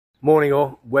Morning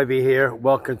all, Webby here.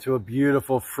 Welcome to a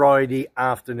beautiful Friday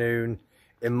afternoon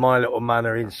in my little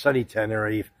manor in sunny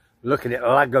Tenerife. Looking at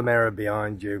La Gomera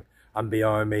behind you and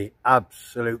behind me.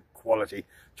 Absolute quality.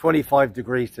 25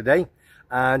 degrees today.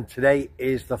 And today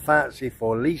is the fancy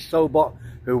for Lee Sobot,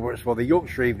 who works for the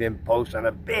Yorkshire Evening Post and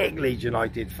a big Leeds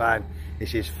United fan.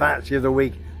 This is fancy of the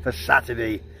week for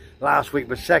Saturday. Last week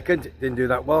was second, didn't do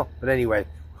that well. But anyway,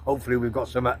 hopefully we've got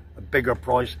some a bigger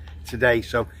price today.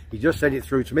 So he just sent it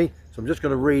through to me, so I'm just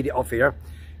going to read it off here.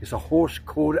 It's a horse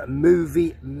called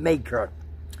Movie Maker.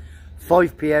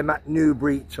 5 p.m. at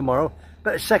Newbury tomorrow.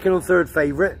 But a second or third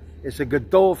favourite. It's a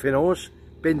Godolphin horse,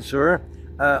 Binsur,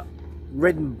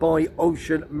 ridden by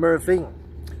Ocean Murphy,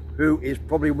 who is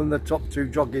probably one of the top 2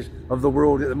 jockeys of the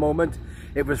world at the moment.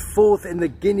 It was 4th in the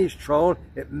Guinness trial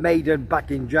at Maiden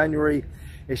back in January.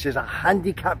 It says a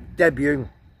handicap debut.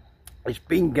 It's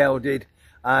been gelded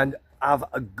and have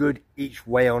a good each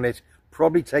way on it.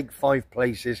 Probably take 5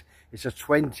 places. It's a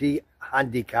 20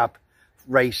 handicap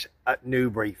race at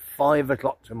Newbury. 5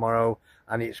 o'clock tomorrow,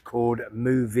 and it's called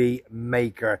Movie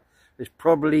Maker. It's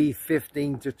probably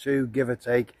 15 to 2, give or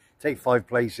take. Take 5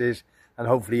 places, and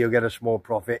hopefully you'll get a small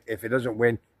profit. If it doesn't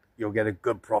win, you'll get a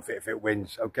good profit if it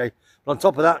wins, okay? But on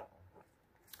top of that,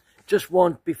 just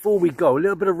want, before we go, a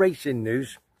little bit of racing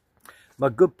news. My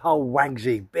good pal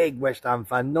Wagsy, big West Ham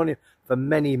fan, known him for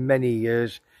many, many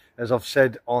years, as I've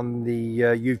said on the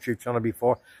YouTube channel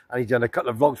before. And he's done a couple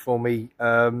of vlogs for me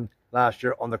last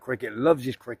year on the cricket. Loves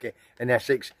his cricket in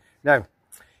Essex. Now,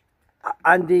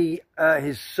 Andy,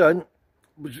 his son,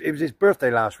 it was his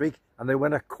birthday last week, and they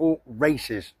went to Cork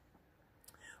races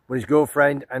with his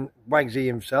girlfriend and Wagsy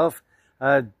himself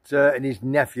and his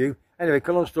nephew. Anyway,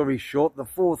 cut long story short, the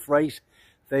 4th race,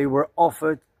 they were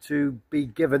offered to be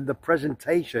given the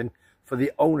presentation for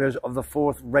the owners of the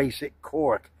 4th race at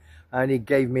Cork, and he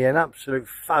gave me an absolute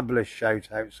fabulous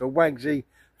shout out. So Wagsy,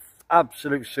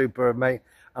 absolute super, mate,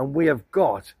 and we have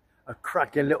got a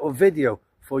cracking little video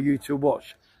for you to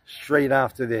watch straight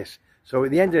after this. So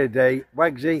at the end of the day,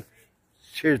 Wagsy,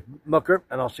 cheers mucker,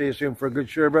 and I'll see you soon for a good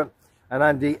sherbet. And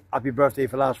Andy, happy birthday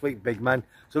for last week, big man.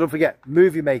 So don't forget,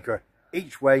 Movie Maker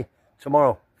each way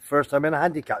tomorrow. First time in a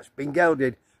handicap, it's been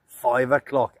gelded. 5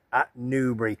 o'clock at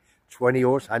Newbury, 20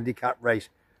 horse handicap race.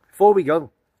 Before we go,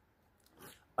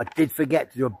 I did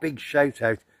forget to do a big shout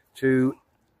out to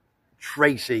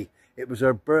Tracy. It was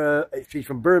her she's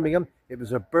from Birmingham. It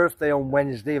was her birthday on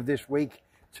Wednesday of this week,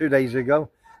 2 days ago.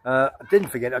 I didn't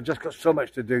forget, I've just got so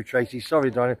much to do, Tracy. Sorry,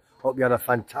 darling. Hope you had a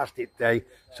fantastic day.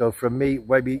 So from me,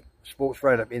 Webby Sports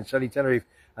Roundup in sunny Tenerife,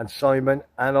 and Simon,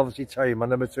 and obviously Terry, my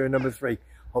number 2 and number 3.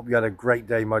 Hope you had a great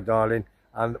day, my darling.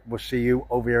 And we'll see you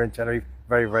over here in Tenerife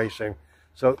very, very soon.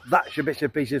 So that's your bits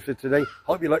and pieces for today.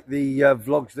 Hope you like the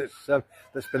vlogs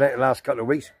that's been out the last couple of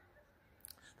weeks.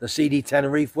 The CD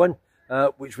Tenerife one,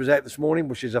 which was out this morning,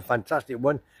 which is a fantastic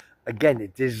one. Again, a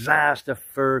disaster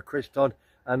for Chris Todd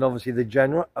and obviously the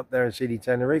General up there in CD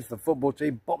Tenerife, the football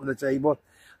team, bottom of the table.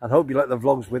 And hope you like the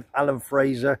vlogs with Alan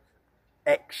Fraser,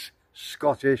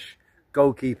 ex-Scottish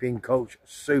goalkeeping coach.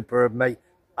 Superb, mate.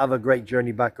 Have a great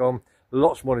journey back home.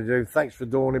 Lots more to do. Thanks for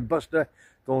Dawn and Buster.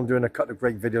 Dawn doing a couple of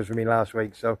great videos with me last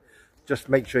week. So just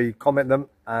make sure you comment them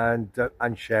and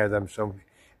share them. So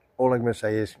all I'm going to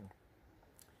say is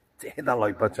to hit that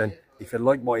like button. If you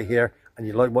like what you hear and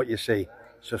you like what you see,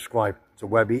 subscribe to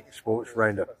Webby Sports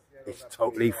Roundup. It's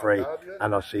totally free.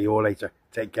 And I'll see you all later.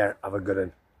 Take care. Have a good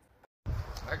one.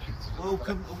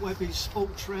 Welcome to Webby's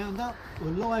Sports Roundup.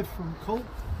 We're live from Cork.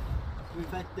 We've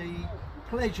had the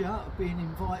pleasure of being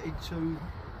invited to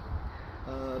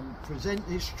present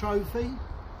this trophy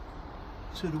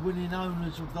to the winning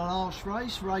owners of the last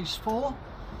race, race 4,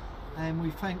 and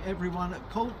we thank everyone at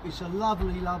Cork. It's a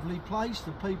lovely, lovely place.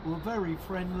 The people are very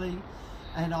friendly,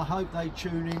 and I hope they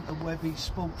tune in to Webby's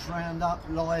Sports Roundup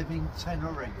live in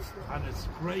Tenerife. And it's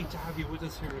great to have you with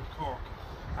us here at Cork.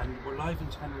 And we're live in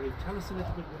Tenerife. Tell us a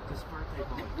little bit about this birthday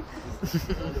boy.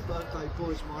 The birthday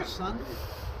boy's my son,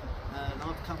 and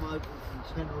I've come over from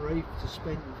Tenerife to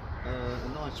spend a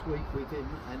nice week with him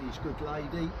and his good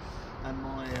lady, and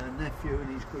my nephew and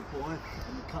his good wife,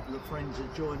 and a couple of friends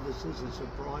have joined us as a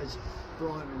surprise,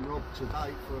 Brian and Rob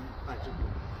today from Battersea.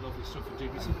 Lovely stuff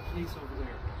indeed. We see the police over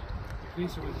there. The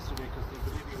police are with us today because they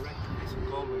believe you wrecked the place in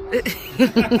Galway.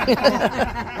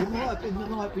 It might have been the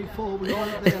night before, we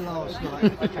weren't there last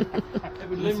night.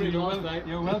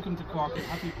 You're welcome to Cork, and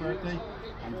happy birthday,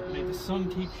 and may the sun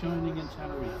keep shining in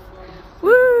Tenerife.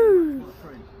 Woo!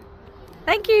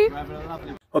 Thank you.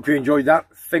 Hope you enjoyed that.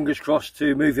 Fingers crossed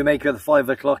to Movie Maker at 5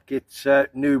 o'clock. It's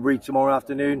Newbury tomorrow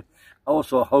afternoon.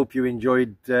 Also, hope you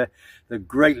enjoyed the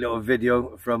great little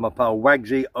video from my pal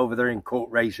Wagsy over there in Cork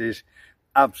races.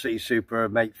 absolutely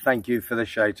superb, mate. Thank you for the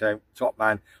shout out, top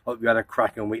man. Hope you had a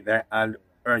cracking week there and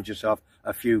earned yourself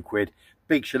a few quid.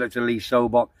 Big shout out to Lee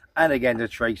Sobot and again to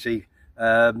Tracy.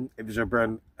 It was her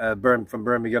Burn from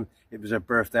Birmingham. It was her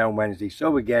birthday on Wednesday.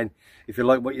 So again, if you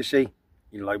like what you see,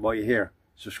 you like what you hear,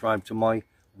 subscribe to my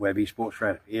Webby Sports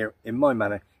Thread here in my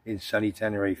manor in sunny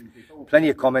Tenerife. Plenty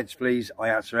of comments, please. I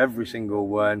answer every single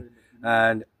one,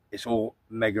 and it's all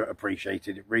mega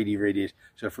appreciated. It really, really is.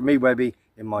 So for me, Webby,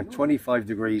 in my 25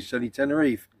 degrees sunny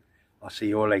Tenerife, I'll see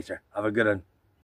you all later. Have a good one.